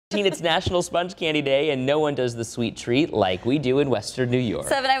It's National Sponge Candy Day, and no one does the sweet treat like we do in Western New York.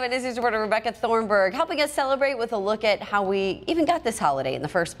 7 Eyewitness News reporter Rebecca Thornburg helping us celebrate with a look at how we even got this holiday in the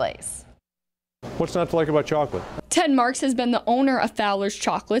first place. What's not to like about chocolate? Ted Marks has been the owner of Fowler's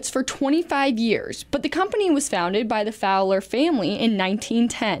Chocolates for 25 years, but the company was founded by the Fowler family in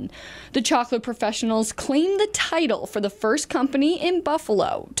 1910. The chocolate professionals claimed the title for the first company in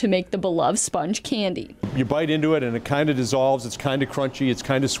Buffalo to make the beloved sponge candy. You bite into it and it kind of dissolves, it's kind of crunchy, it's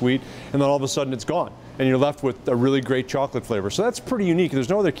kind of sweet, and then all of a sudden it's gone. And you're left with a really great chocolate flavor. So that's pretty unique. There's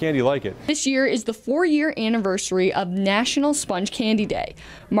no other candy like it. This year is the 4-year anniversary of National Sponge Candy Day.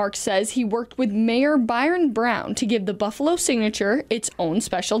 Mark says he worked with Mayor Byron Brown to give the Buffalo signature its own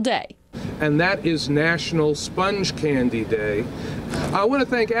special day. And that is National Sponge Candy Day. I want to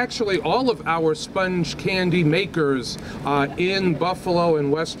thank actually all of our sponge candy makers in Buffalo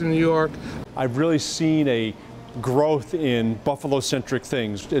and Western New York. I've really seen a growth in Buffalo-centric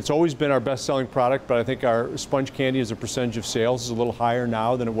things. It's always been our best-selling product, but I think our sponge candy as a percentage of sales is a little higher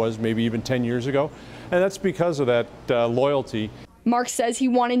now than it was maybe even 10 years ago. And that's because of that loyalty. Mark says he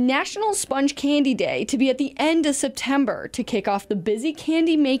wanted National Sponge Candy Day to be at the end of September to kick off the busy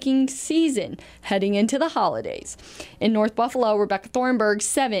candy making season heading into the holidays. In North Buffalo, Rebecca Thornburg,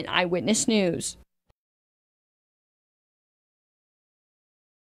 7 Eyewitness News.